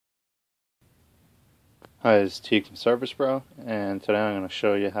Hi, it's Teague from Service Pro, and today I'm going to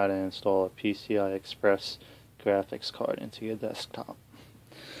show you how to install a PCI Express graphics card into your desktop.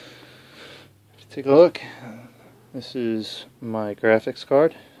 If you take a look, this is my graphics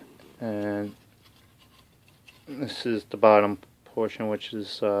card, and this is the bottom portion, which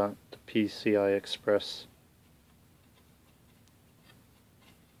is the PCI Express.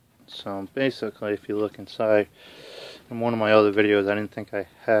 So basically, if you look inside, in one of my other videos I didn't think I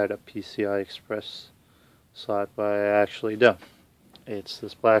had a PCI Express slot, but I actually do. It's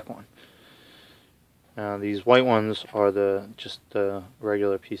this black one. Now these white ones are just the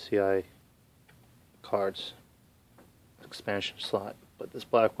regular PCI cards expansion slot, but this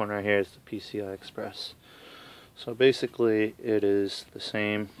black one right here is the PCI Express. So basically it is the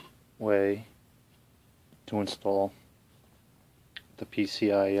same way to install the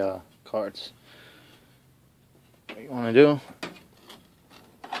PCI cards. What you want to do,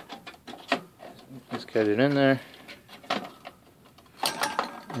 just get it in there,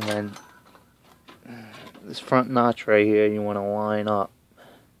 and then this front notch right here you want to line up.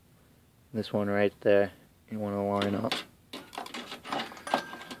 This one right there you want to line up.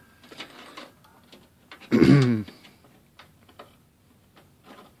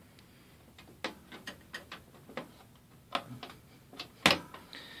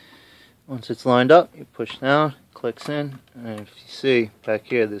 Once it's lined up, you push down, clicks in, and if you see back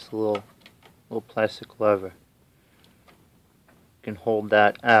here, this little plastic lever. You can hold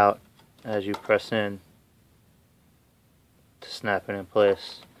that out as you press in to snap it in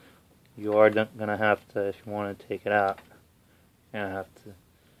place. You are going to have to, if you want to take it out, you're going to have to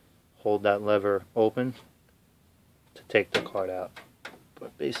hold that lever open to take the card out.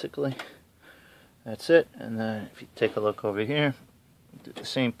 But basically, that's it. And then if you take a look over here, do the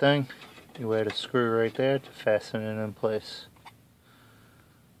same thing. You wear the screw right there to fasten it in place.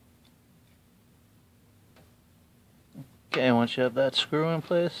 Okay, once you have that screw in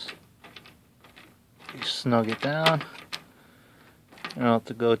place, you snug it down. You don't have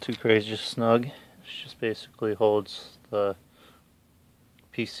to go too crazy, just snug. It just basically holds the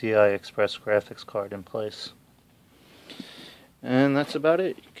PCI Express graphics card in place. And that's about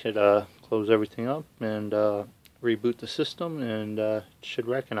it. You could close everything up and reboot the system, and it should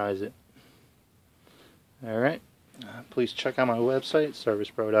recognize it. Alright, please check out my website,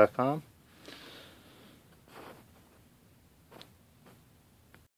 servicepro.com.